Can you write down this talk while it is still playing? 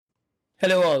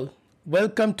Hello, all.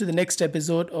 Welcome to the next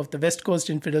episode of the West Coast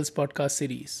Infidels podcast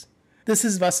series. This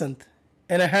is Vasant,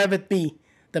 and I have with me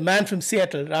the man from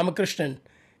Seattle, Ramakrishnan,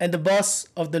 and the boss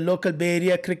of the local Bay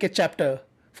Area cricket chapter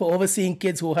for overseeing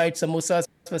kids who hide samosas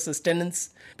for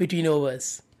sustenance between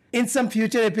overs. In some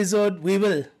future episode, we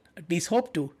will, at least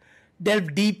hope to,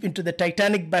 delve deep into the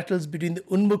titanic battles between the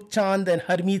Unmukh Chand and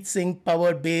Harmeet Singh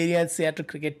powered Bay Area and Seattle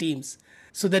cricket teams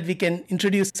so that we can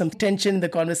introduce some tension in the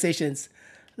conversations,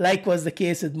 like was the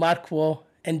case with Mark Waugh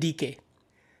and DK.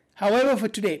 However, for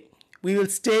today, we will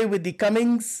stay with the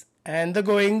comings and the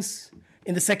goings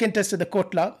in the second test of the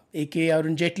Kotla, aka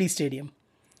Arun Jaitley Stadium.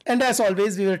 And as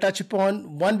always, we will touch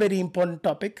upon one very important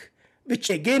topic, which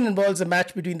again involves a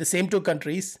match between the same two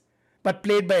countries, but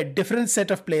played by a different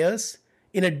set of players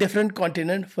in a different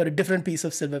continent for a different piece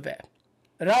of silverware.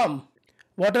 Ram,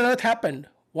 what on earth happened?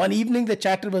 One evening, the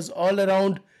chatter was all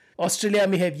around Australia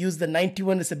may have used the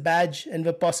 91 as a badge and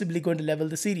were possibly going to level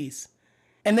the series.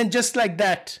 And then just like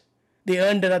that, they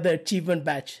earned another achievement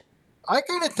badge. I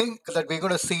kind of think that we're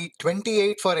going to see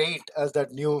 28 for 8 as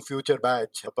that new future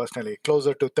badge, personally,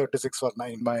 closer to 36 for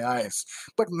 9 in my eyes.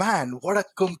 But man, what a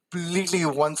completely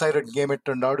one-sided game it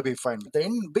turned out to be. Fine.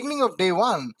 The beginning of day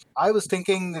one, I was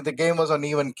thinking that the game was on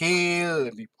even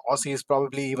keel. The Aussies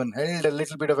probably even held a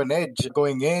little bit of an edge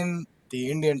going in. The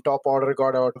Indian top order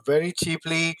got out very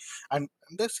cheaply, and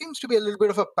there seems to be a little bit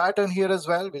of a pattern here as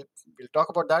well. We'll talk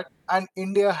about that. And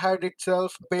India had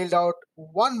itself bailed out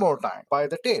one more time by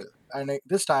the tail. And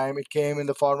this time it came in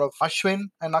the form of Ashwin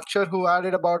and Akshar, who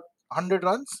added about 100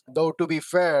 runs. Though, to be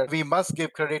fair, we must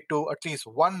give credit to at least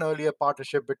one earlier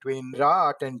partnership between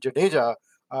Virat and Jadeja,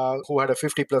 who had a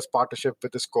 50-plus partnership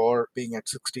with the score being at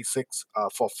 66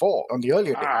 for 4 on the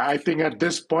earlier day. I think at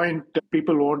this point,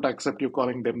 people won't accept you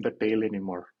calling them the tail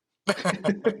anymore.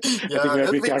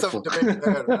 There's been some debate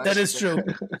there, right? That is true.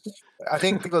 I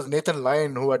think it was Nathan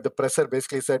Lyon who at the presser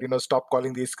basically said, stop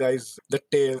calling these guys the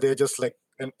tail. They're just like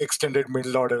an extended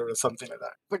middle order or something like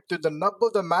that. But to the nub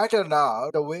of the matter now,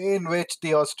 the way in which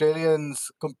the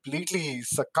Australians completely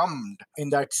succumbed in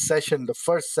that session, the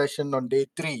first session on day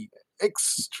 3,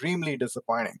 extremely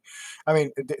disappointing. I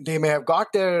mean, they may have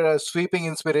got their sweeping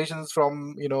inspirations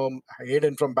from,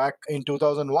 Hayden from back in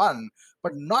 2001,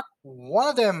 but not one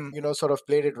of them, sort of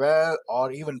played it well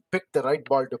or even picked the right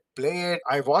ball to play it.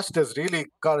 I watched this really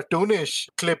cartoonish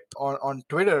clip on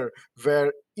Twitter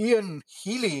where Ian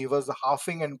Healy was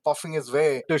huffing and puffing his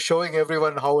way to showing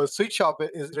everyone how a switch shop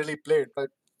is really played. I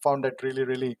found that really,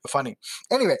 really funny.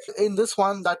 Anyway, in this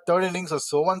one, that third innings was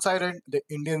so one-sided. The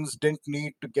Indians didn't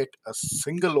need to get a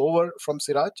single over from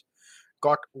Siraj.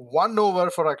 Got one over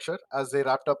for Akshar as they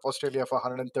wrapped up Australia for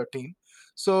 113.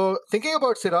 So thinking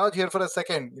about Siraj here for a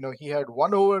second, he had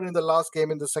one over in the last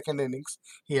game in the second innings.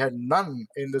 He had none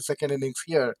in the second innings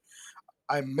here.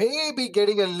 I may be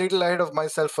getting a little ahead of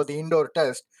myself for the indoor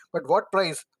test, but what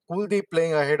price Kuldeep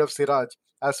playing ahead of Siraj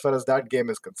as far as that game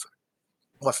is concerned?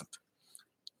 Wasn't.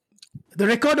 The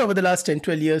record over the last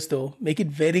 10-12 years, though, make it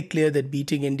very clear that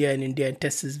beating India in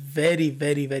tests is very,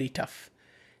 very, very tough.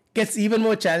 Gets even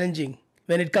more challenging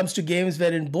when it comes to games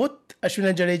wherein both Ashwin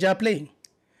and Jadeja are playing.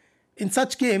 In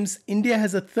such games, India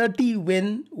has a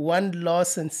 30-win,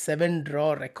 1-loss and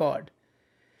 7-draw record.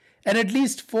 And at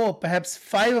least 4, perhaps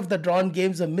 5 of the drawn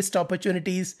games are missed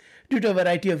opportunities due to a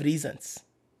variety of reasons.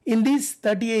 In these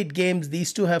 38 games,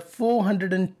 these two have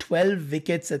 412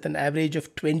 wickets at an average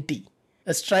of 20.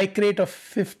 A strike rate of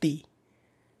 50,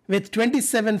 with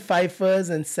 27 fifers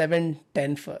and 7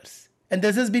 10-fers. And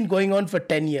this has been going on for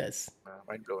 10 years.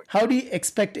 Mind-blowing. How do you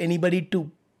expect anybody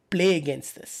to play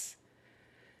against this?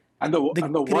 And the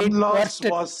one loss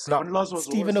was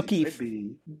Stephen O'Keefe.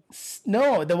 Right?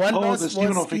 No, the one loss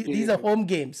Stephen was... O'Keefe. These are home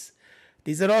games.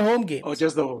 These are all home games. Oh,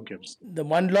 just the home games. The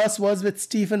one loss was with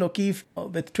Stephen O'Keefe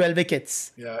with 12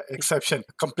 wickets. Yeah, exception.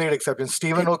 Complete exception.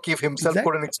 Stephen O'Keefe himself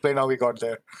couldn't explain how he got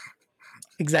there.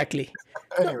 Exactly.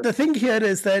 Anyway. The thing here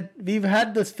is that we've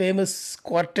had this famous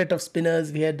quartet of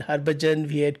spinners. We had Harbhajan,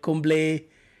 we had Kumble.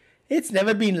 It's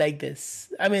never been like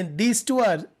this. I mean, these two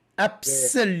are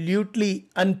absolutely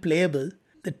unplayable.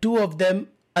 The two of them,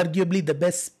 arguably the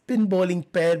best spin bowling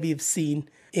pair we've seen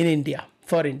in India,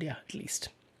 for India at least.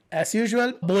 As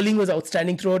usual, bowling was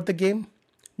outstanding throughout the game.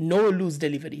 No loose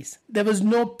deliveries. There was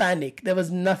no panic. There was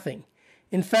nothing.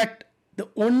 In fact, the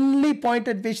only point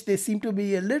at which they seemed to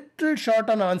be a little short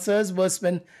on answers was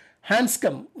when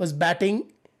Hanscom was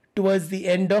batting towards the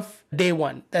end of day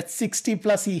 1. That 60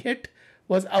 plus he hit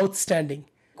was outstanding.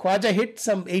 Khwaja hit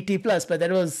some 80 plus, but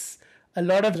that was a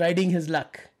lot of riding his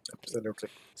luck. Absolutely.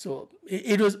 So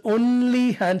it was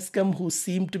only Hanscom who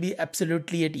seemed to be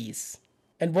absolutely at ease.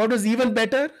 And what was even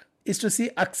better is to see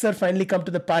Aksar finally come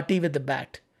to the party with the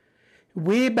bat.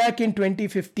 Way back in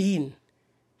 2015,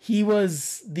 he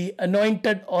was the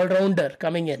anointed all-rounder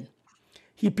coming in.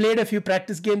 He played a few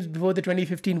practice games before the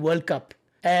 2015 World Cup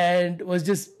and was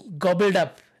just gobbled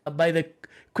up by the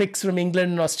quicks from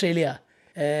England and Australia.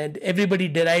 And everybody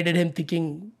derided him,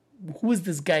 thinking, who is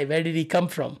this guy? Where did he come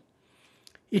from?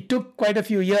 It took quite a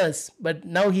few years, but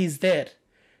now he's there.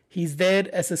 He's there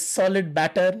as a solid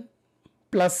batter,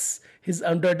 plus his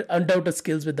undoubted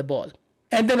skills with the ball.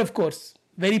 And then, of course,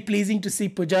 very pleasing to see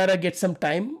Pujara get some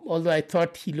time, although I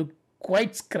thought he looked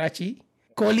quite scratchy.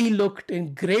 Kohli looked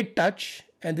in great touch,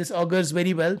 and this augurs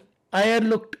very well. Iyer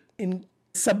looked in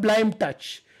sublime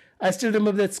touch. I still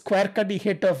remember that square cut he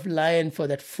hit of Lyon for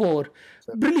that 4.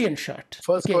 Brilliant shot.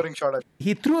 First scoring shot.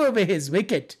 He threw away his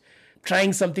wicket,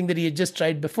 trying something that he had just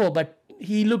tried before, but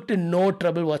he looked in no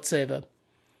trouble whatsoever.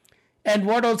 And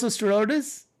what also stood out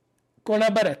is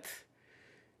Kona Bharat,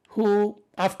 who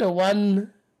after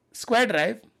one square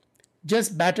drive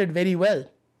just batted very well.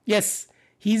 Yes,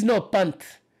 he's no Pant,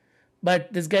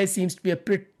 but this guy seems to be a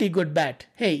pretty good bat.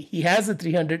 Hey, he has a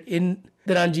 300 in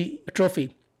the Ranji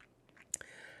Trophy.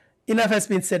 Enough has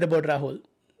been said about Rahul.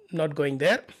 Not going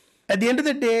there. At the end of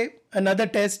the day, another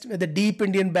test where the deep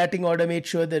Indian batting order made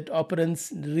sure that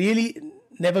opponents really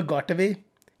never got away.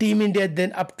 Team India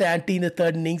then upped the ante in the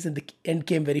third innings and the end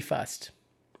came very fast.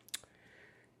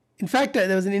 In fact,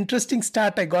 there was an interesting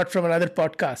stat I got from another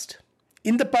podcast.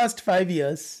 In the past 5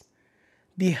 years,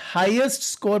 the highest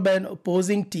score by an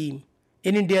opposing team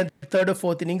in India in the third or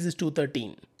fourth innings is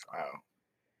 213. Wow.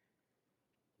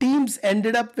 Teams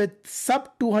ended up with sub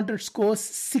 200 scores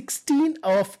 16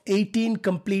 of 18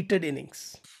 completed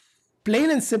innings.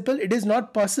 Plain and simple, it is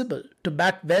not possible to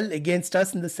bat well against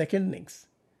us in the second innings.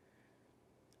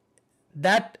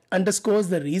 That underscores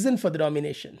the reason for the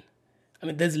domination. I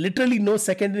mean, there's literally no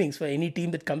second innings for any team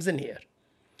that comes in here.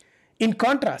 In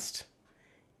contrast,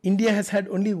 India has had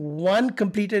only one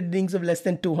completed innings of less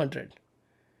than 200.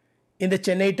 In the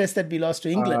Chennai test that we lost to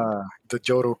England. The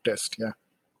Joe Root test, yeah.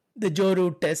 The Joe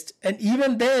Root test. And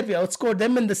even there, we outscored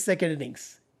them in the second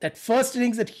innings. That first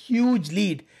innings, that huge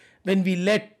lead, when we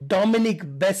let Dominic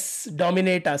Bess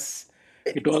dominate us.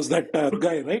 It was that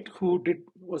guy, right, who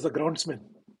was the groundsman.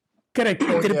 Correct.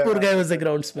 Oh, Tirupur yeah. guy was the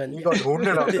groundsman. He got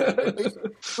wounded out there.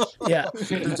 Yeah.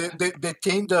 They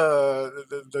changed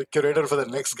the curator for the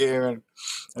next game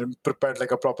and prepared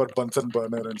like a proper Bunsen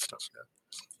burner and stuff.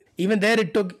 Yeah. Even there,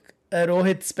 it took a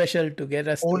Rohit special to get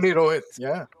us. Only Rohit,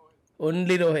 yeah.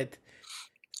 Only Rohit.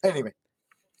 Anyway.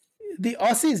 The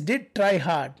Aussies did try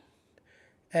hard.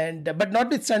 But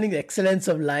notwithstanding the excellence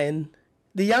of Lyon,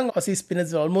 the young Aussie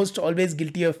spinners were almost always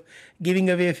guilty of giving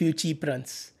away a few cheap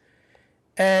runs.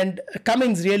 And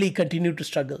Cummins really continued to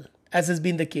struggle, as has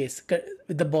been the case,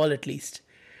 with the ball at least.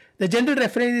 The general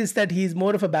reference is that he's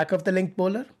more of a back-of-the-length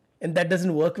bowler, and that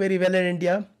doesn't work very well in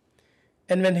India.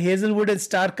 And when Hazelwood and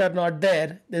Stark are not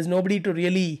there, there's nobody to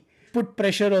really put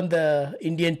pressure on the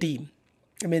Indian team.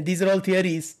 I mean, these are all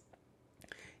theories.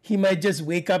 He might just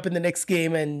wake up in the next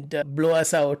game and blow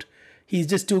us out. He's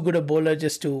just too good a bowler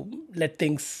just to let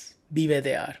things be where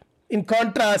they are. In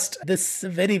contrast, this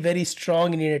very, very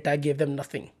strong Indian attack gave them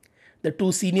nothing. The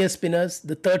two senior spinners,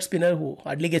 the third spinner who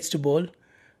hardly gets to bowl,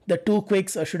 the two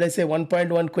quicks, or should I say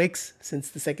 1.1 quicks, since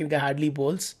the second guy hardly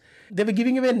bowls, they were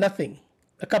giving away nothing.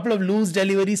 A couple of loose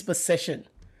deliveries per session.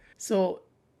 So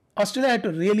Australia had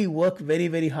to really work very,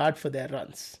 very hard for their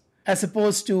runs. As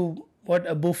opposed to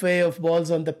a buffet of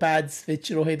balls on the pads, which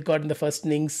Rohit got in the first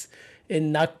innings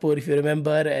in Nagpur, if you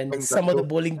remember, and some of the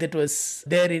bowling that was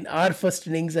there in our first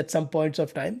innings at some points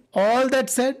of time. All that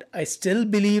said, I still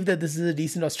believe that this is a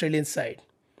decent Australian side.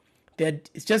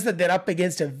 It's just that they're up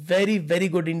against a very, very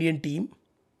good Indian team.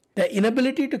 Their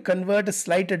inability to convert a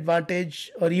slight advantage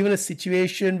or even a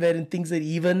situation wherein things are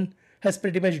even has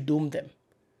pretty much doomed them.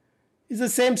 It's the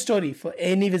same story for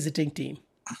any visiting team.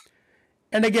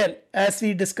 And again, as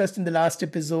we discussed in the last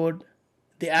episode,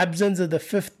 the absence of the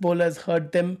fifth bowler has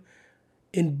hurt them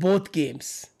in both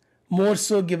games, more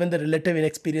so given the relative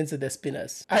inexperience of their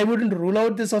spinners. I wouldn't rule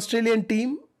out this Australian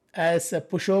team as a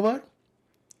pushover,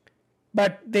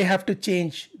 but they have to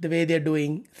change the way they're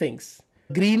doing things.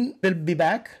 Green will be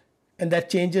back, and that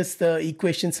changes the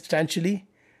equation substantially.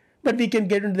 But we can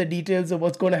get into the details of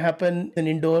what's going to happen in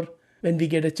Indore when we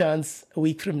get a chance a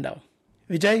week from now.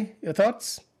 Vijay, your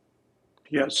thoughts?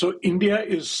 Yeah, so India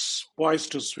is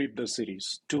poised to sweep the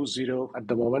series 2-0 at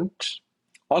the moment.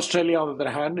 Australia, on the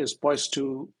other hand, is poised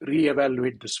to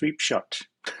reevaluate the sweep shot.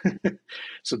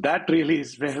 So that really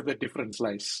is where the difference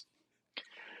lies.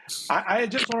 I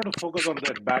just wanted to focus on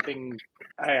that batting.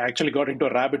 I actually got into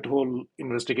a rabbit hole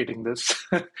investigating this.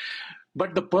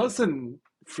 But the person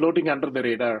floating under the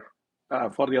radar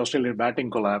for the Australian batting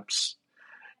collapse,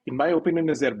 in my opinion,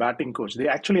 is their batting coach. They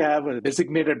actually have a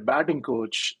designated batting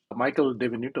coach, Michael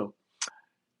Devenuto.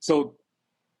 So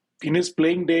in his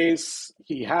playing days,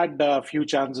 he had a few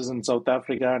chances in South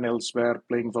Africa and elsewhere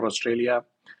playing for Australia.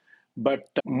 But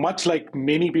much like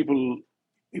many people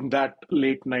in that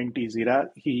late 90s era,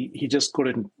 he just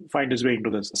couldn't find his way into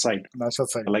the side. National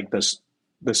side. Like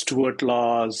the Stuart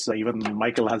Laws, even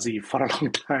Michael Hussey for a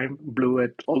long time,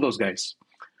 Blewett, all those guys.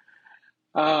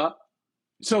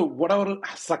 So whatever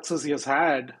success he has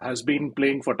had has been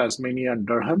playing for Tasmania and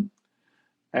Durham.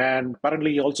 And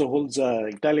apparently he also holds an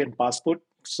Italian passport.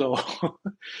 So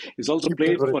he's also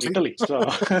played for Italy.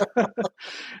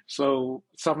 So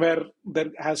somewhere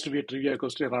there has to be a trivia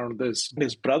question around this.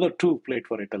 His brother too played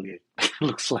for Italy,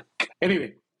 looks like.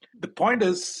 Anyway, the point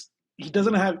is he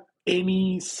doesn't have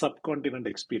any subcontinent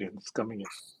experience coming in.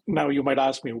 Now you might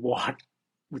ask me, what?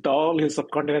 With all his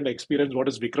subcontinent experience, what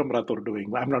is Vikram Rathore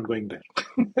doing? I'm not going there.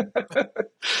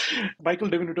 Michael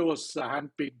Devenuto was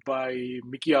handpicked by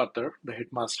Mickey Arthur, the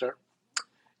headmaster.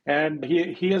 And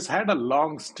he has had a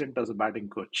long stint as a batting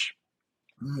coach.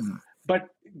 But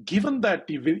given that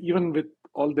even with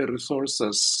all their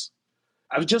resources,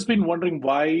 I've just been wondering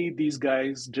why these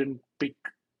guys didn't pick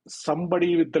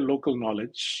somebody with the local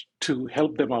knowledge to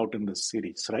help them out in this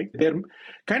series, right? They're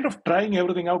kind of trying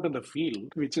everything out in the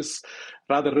field, which is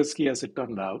rather risky as it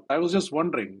turned out. I was just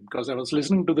wondering, because I was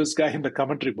listening to this guy in the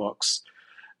commentary box,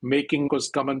 making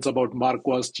comments about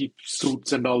Marquard's cheap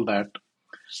suits and all that.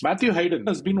 Matthew Hayden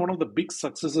has been one of the big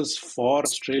successes for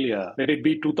Australia. Let it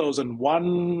be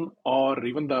 2001 or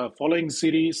even the following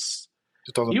series.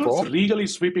 2004? He was regally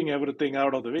sweeping everything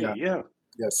out of the way. Yeah.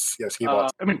 Yes, he was.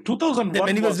 I mean, 2001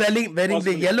 when he was wearing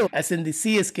the yellow, as in the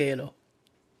CSK yellow.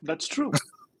 That's true.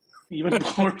 Even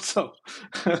more so.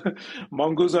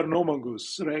 Mongoose or no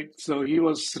mongoose, right? So he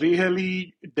was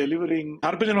really delivering.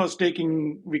 Harbhajan was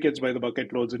taking wickets by the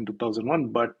bucket loads in 2001,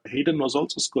 but Hayden was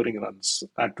also scoring runs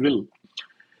at will.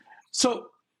 So,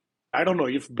 I don't know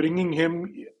if bringing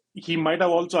him, he might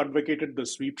have also advocated the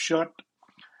sweep shot,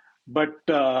 but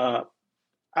I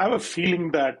have a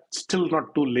feeling that still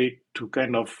not too late to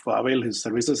kind of avail his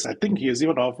services. I think he has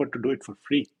even offered to do it for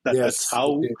free. That's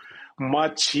how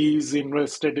much he's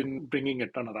invested in bringing a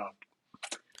turnaround.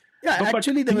 Yeah,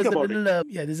 actually there was a little,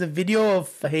 there's a video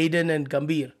of Hayden and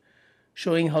Gambhir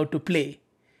showing how to play.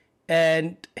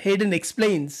 And Hayden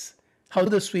explains how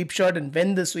the sweep shot and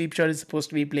when the sweep shot is supposed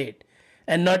to be played,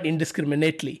 and not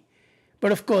indiscriminately.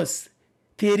 But of course,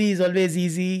 theory is always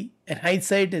easy, and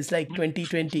hindsight is like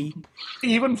 2020.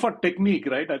 Even for technique,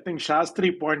 right? I think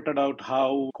Shastri pointed out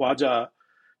how Khwaja,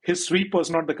 his sweep was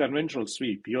not the conventional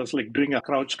sweep. He was like doing a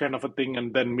crouch kind of a thing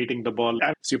and then meeting the ball.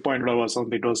 As you pointed out,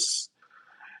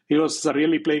 he was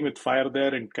really playing with fire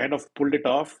there and kind of pulled it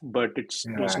off, but it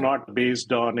was not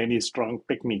based on any strong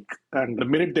technique. And the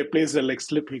minute they placed the leg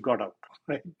slip, he got out,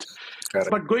 right?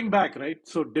 But going back, right?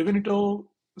 So Devenuto,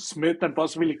 Smith, and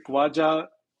possibly Khwaja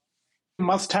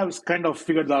must have kind of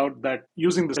figured out that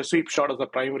using the sweep shot as a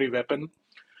primary weapon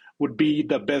would be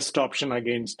the best option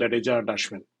against Jadeja and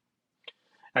Ashwin.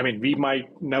 I mean, we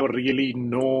might never really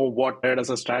know what had as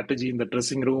a strategy in the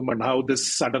dressing room and how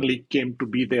this suddenly came to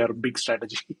be their big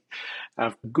strategy.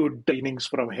 After good innings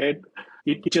from Head,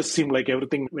 it just seemed like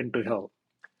everything went to hell.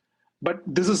 But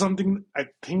this is something I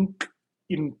think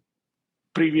in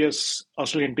previous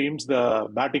Australian teams, the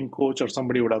batting coach or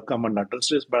somebody would have come and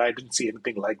addressed this, but I didn't see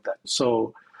anything like that.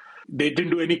 So they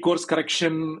didn't do any course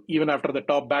correction. Even after the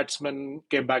top batsman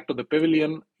came back to the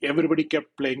pavilion, everybody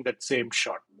kept playing that same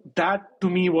shot. That to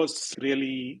me was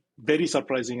really very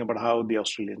surprising about how the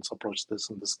Australians approached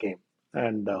this in this game.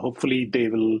 And hopefully they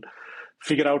will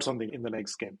figure out something in the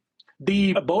next game.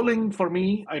 The bowling for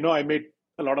me, I know I made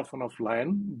a lot of fun of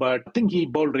Lyon, but I think he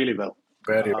bowled really well.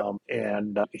 Very well.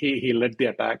 And he led the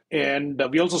attack. And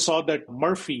we also saw that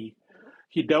Murphy,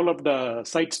 he developed a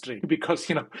side straight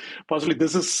because, possibly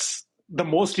this is the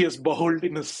most he has bowled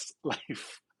in his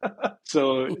life.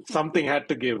 So something had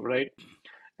to give, right?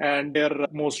 And their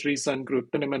most recent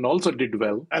group tournament also did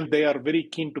well. And they are very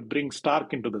keen to bring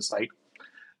Stark into the side.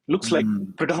 Looks like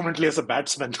predominantly as a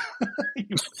batsman,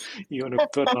 even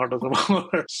if not as a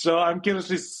bowler. So I'm curious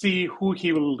to see who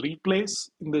he will replace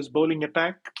in this bowling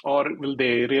attack, or will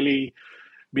they really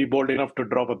be bold enough to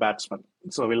drop a batsman?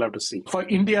 So we'll have to see. For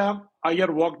India,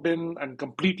 Iyer walked in and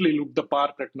completely looked the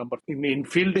part at number. In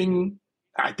fielding,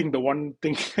 I think the one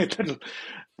thing that will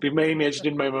remain etched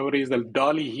in my memory is the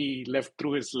dolly he left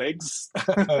through his legs.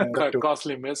 A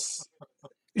costly miss.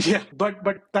 Yeah, but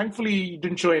thankfully he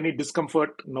didn't show any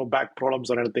discomfort, no back problems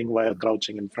or anything while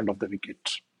crouching in front of the wicket.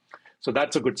 So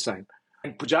that's a good sign.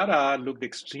 And Pujara looked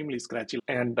extremely scratchy.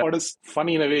 And what is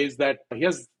funny in a way is that he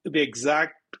has the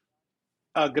exact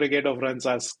aggregate of runs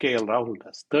as KL Rahul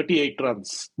does. 38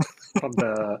 runs from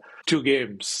the two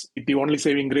games. The only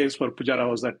saving grace for Pujara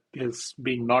was that his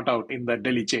being not out in the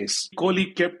Delhi chase.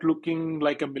 Kohli kept looking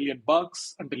like a million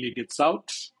bucks until he gets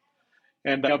out.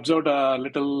 And I observed a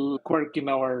little quirk in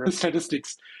our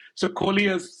statistics. So Kohli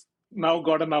has now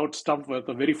gotten out stumped for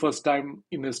the very first time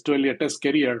in his 12-year Test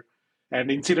career. And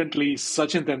incidentally,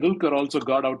 Sachin Tendulkar also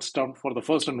got out stumped for the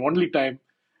first and only time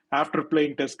after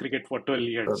playing Test cricket for 12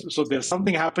 years. So there's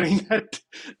something happening at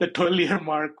the 12-year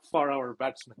mark for our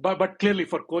batsmen. But clearly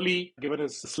for Kohli, given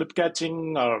his slip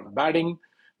catching or batting,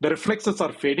 the reflexes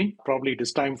are fading. Probably it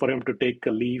is time for him to take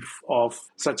a leaf of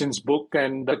Sachin's book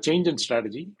and a change in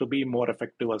strategy to be more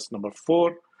effective as number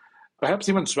 4. Perhaps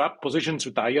even swap positions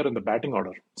with Iyer in the batting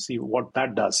order. See what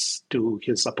that does to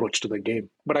his approach to the game.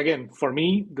 But again, for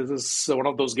me, this is one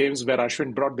of those games where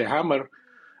Ashwin brought the hammer,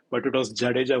 but it was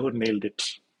Jadeja who nailed it.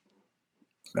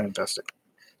 Fantastic.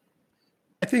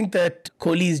 I think that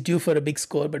Kohli is due for a big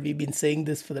score, but we've been saying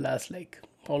this for the last,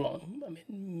 how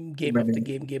long? Game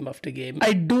after game.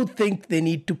 I do think they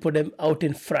need to put him out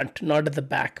in front, not at the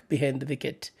back, behind the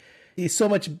wicket. He's so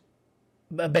much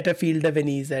a better fielder when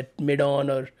he's at mid-on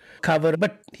or cover,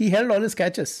 but he held all his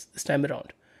catches this time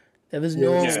around. There was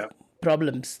no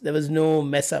problems. There was no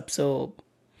mess up, so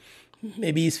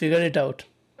maybe he's figured it out.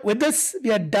 With this,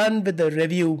 we are done with the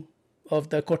review of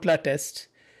the Kotla test.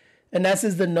 And as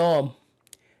is the norm,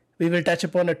 we will touch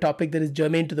upon a topic that is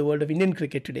germane to the world of Indian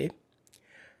cricket today.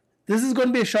 This is going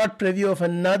to be a short preview of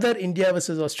another India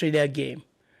versus Australia game,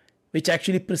 which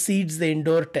actually precedes the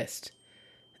indoor test.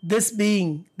 This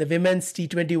being the Women's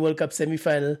T20 World Cup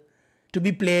semi-final to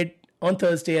be played on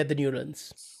Thursday at the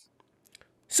Newlands.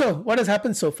 So, what has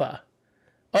happened so far?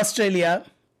 Australia,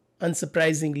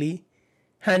 unsurprisingly,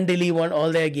 handily won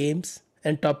all their games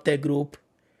and topped their group.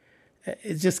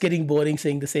 It's just getting boring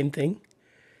saying the same thing.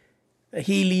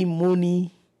 Healy,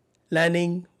 Mooney,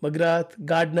 Lanning, McGrath,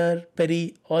 Gardner,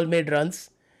 Perry all made runs.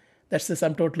 That's the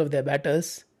sum total of their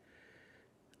batters.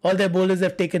 All their bowlers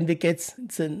have taken wickets.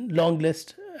 It's a long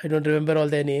list. I don't remember all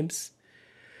their names.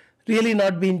 Really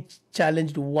not been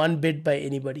challenged one bit by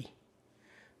anybody.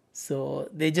 So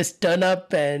they just turn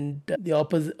up and the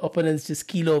opponents just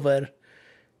keel over.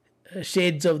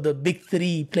 Shades of the big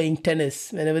three playing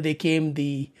tennis. Whenever they came,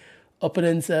 the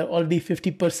opponents are already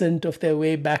 50% of their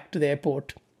way back to the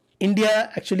airport.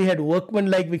 India actually had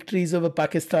workmanlike victories over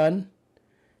Pakistan,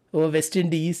 over West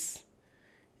Indies,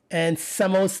 and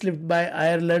somehow slipped by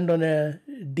Ireland on a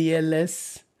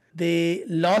DLS. They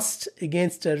lost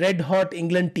against a red-hot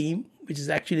England team, which is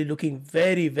actually looking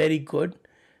very, very good.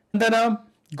 Vandana,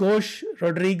 Ghosh,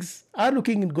 Rodriguez are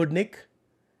looking in good nick.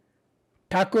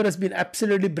 Thakur has been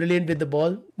absolutely brilliant with the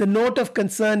ball. The note of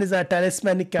concern is our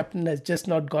talismanic captain has just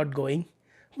not got going.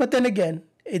 But then again,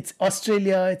 it's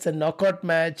Australia, it's a knockout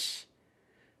match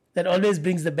that always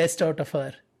brings the best out of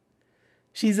her.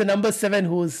 She's a number 7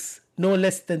 who's no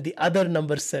less than the other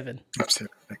number 7.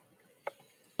 Absolutely.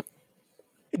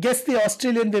 I guess the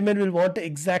Australian women will want to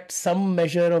exact some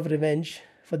measure of revenge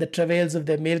for the travails of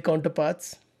their male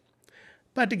counterparts.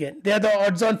 But again, they are the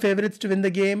odds-on favourites to win the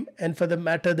game and for the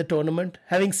matter the tournament.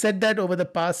 Having said that, over the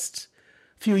past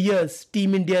few years,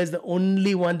 Team India is the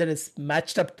only one that has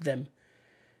matched up to them.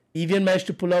 Even managed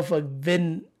to pull off a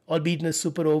win, albeit in a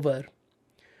super over.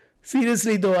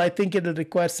 Seriously though, I think it will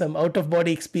require some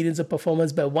out-of-body experience or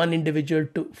performance by one individual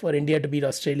for India to beat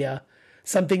Australia.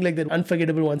 Something like the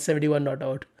unforgettable 171 not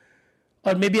out.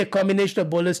 Or maybe a combination of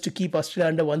bowlers to keep Australia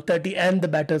under 130 and the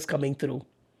batters coming through.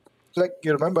 Like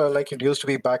you remember, like it used to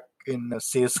be back in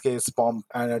CSK's pomp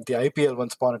and at the IPL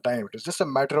once upon a time. It was just a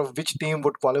matter of which team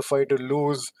would qualify to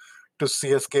lose to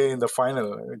CSK in the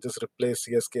final. Just replace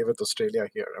CSK with Australia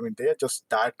here. I mean, they are just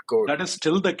that good. That is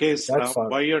still the case.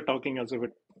 Why you're talking as if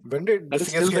it... When did that is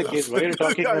still the case. Why you're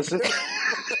talking as if...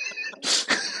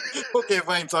 Okay,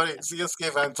 fine. Sorry,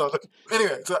 CSK fans.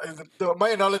 Anyway, so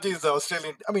my analogy is the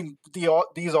Australian. I mean, these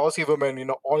Aussie women,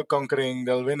 all conquering.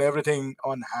 They'll win everything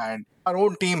on hand. Our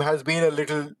own team has been a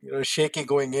little shaky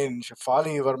going in.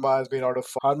 Shafali Verma has been out of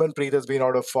form. Harmanpreet has been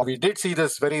out of form. We did see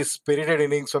this very spirited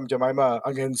innings from Jemimah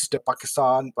against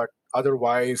Pakistan, but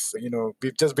otherwise,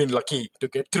 we've just been lucky to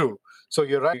get through. So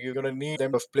you're right. You're going to need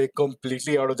them to play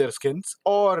completely out of their skins,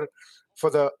 or for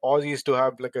the Aussies to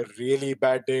have like a really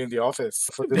bad day in the office.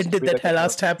 When did that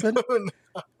last happen?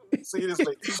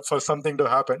 Seriously, for something to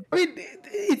happen. I mean,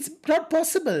 it's not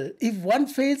possible. If one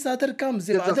fails, the other comes.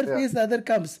 If other fails, the other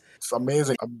comes. It's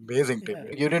amazing team.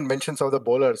 You didn't mention some of the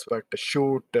bowlers, but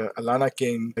Shoot, Alana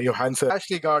King, Johansson,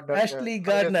 Ashley Gardner. Ashley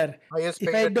Gardner. Highest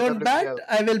If paid I at the don't bat, WPL.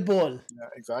 I will bowl. Yeah,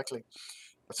 exactly.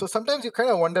 So sometimes you kind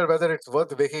of wonder whether it's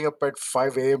worth waking up at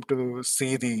 5 a.m. to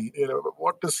see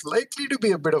what is likely to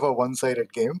be a bit of a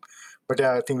one-sided game. But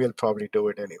yeah, I think we'll probably do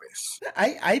it anyways.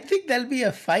 I think there'll be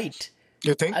a fight.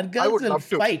 You think? Our girls will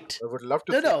fight. I would love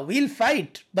to. No, we'll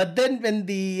fight. But then when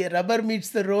the rubber meets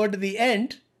the road at the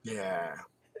end,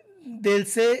 they'll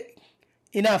say,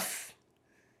 enough.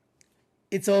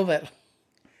 It's over.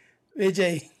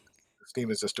 Vijay. This team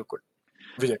is just too good.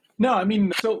 Vijay. No, I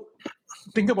mean, so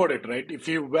think about it, right? If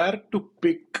you were to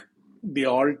pick the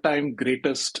all-time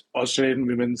greatest Australian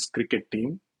women's cricket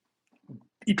team,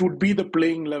 it would be the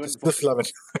playing 11. This 11,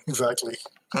 exactly.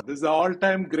 This is the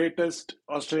all-time greatest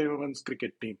Australian women's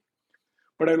cricket team.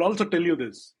 But I'll also tell you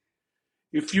this.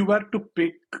 If you were to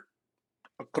pick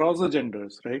across the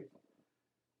genders, right,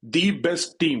 the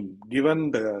best team, given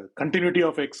the continuity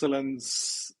of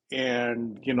excellence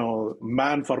and,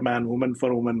 man for man, woman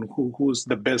for woman, who's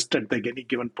the best at any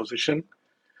given position,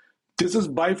 this is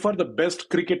by far the best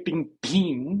cricketing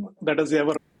team that has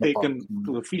ever taken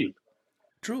to the field.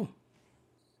 True.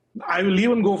 I will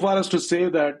even go far as to say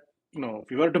that, if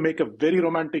you were to make a very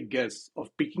romantic guess of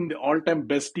picking the all-time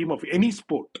best team of any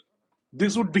sport,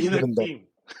 this would be the team.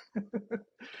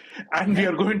 And we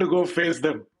are going to go face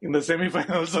them in the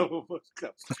semi-finals of World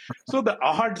Cup. So the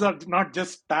odds are not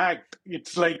just stacked.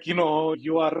 It's like,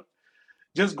 you are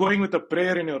just going with a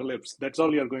prayer in your lips. That's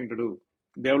all you're going to do.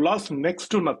 They have lost next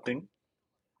to nothing.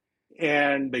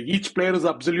 And each player is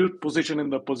absolute position in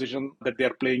the position that they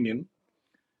are playing in.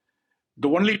 The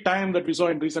only time that we saw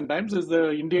in recent times is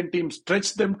the Indian team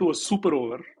stretched them to a super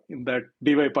over in that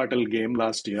D.Y. Patil game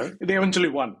last year. They eventually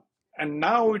won. And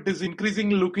now it is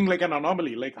increasingly looking like an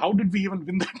anomaly. Like, how did we even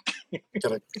win that game?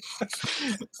 Correct.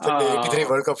 It's like the 83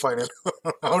 World Cup final.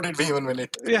 How did we even win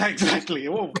it? Yeah, exactly.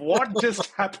 Oh, what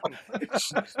just happened?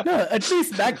 No, at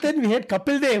least back then we had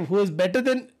Kapil Dev, who was better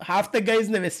than half the guys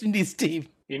in the West Indies team.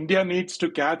 India needs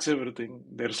to catch everything.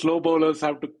 Their slow bowlers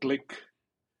have to click.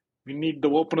 We need the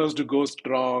openers to go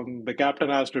strong. The captain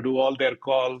has to do all their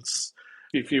calls.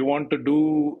 If you want to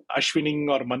do Ashwining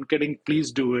or Mankading,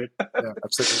 please do it. Yeah,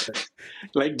 absolutely.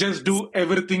 Like, just do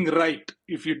everything right.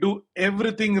 If you do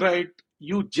everything right,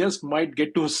 you just might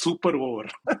get to a super over.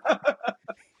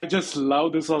 I just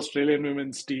love this Australian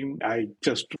women's team. I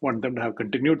just want them to have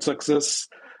continued success,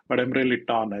 but I'm really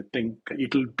torn. I think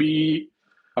it'll be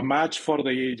a match for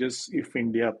the ages if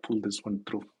India pull this one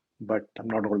through. But I'm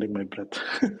not holding my breath.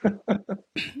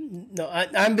 No,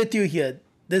 I'm with you here.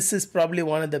 This is probably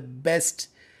one of the best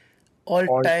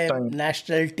all-time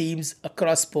national teams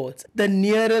across sports. The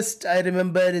nearest I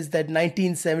remember is that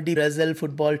 1970 Brazil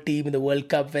football team in the World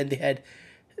Cup when they had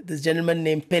this gentleman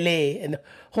named Pele and a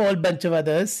whole bunch of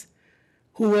others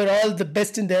who were all the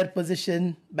best in their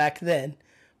position back then.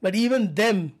 But even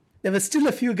them, there were still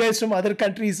a few guys from other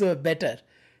countries who were better.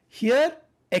 Here,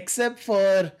 except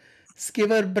for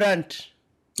Skiver Brunt,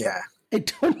 I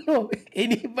don't know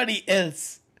anybody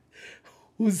else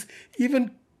who's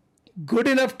even good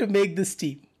enough to make this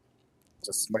team.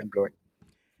 Just mind-blowing.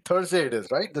 Thursday it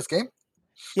is, right, this game?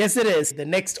 Yes, it is. The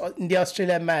next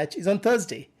India-Australia match is on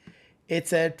Thursday.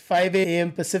 It's at 5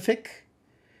 a.m. Pacific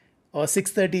or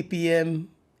 6:30 p.m.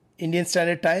 Indian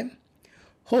Standard Time.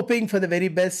 Hoping for the very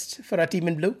best for our team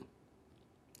in blue.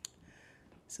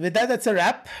 So with that, that's a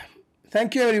wrap.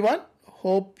 Thank you, everyone.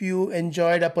 Hope you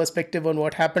enjoyed our perspective on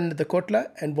what happened at the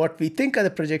Kotla and what we think are the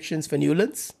projections for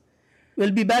Newlands.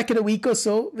 We'll be back in a week or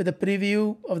so with a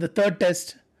preview of the third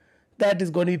test that is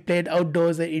going to be played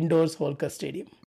outdoors at Indoors Holkar Stadium.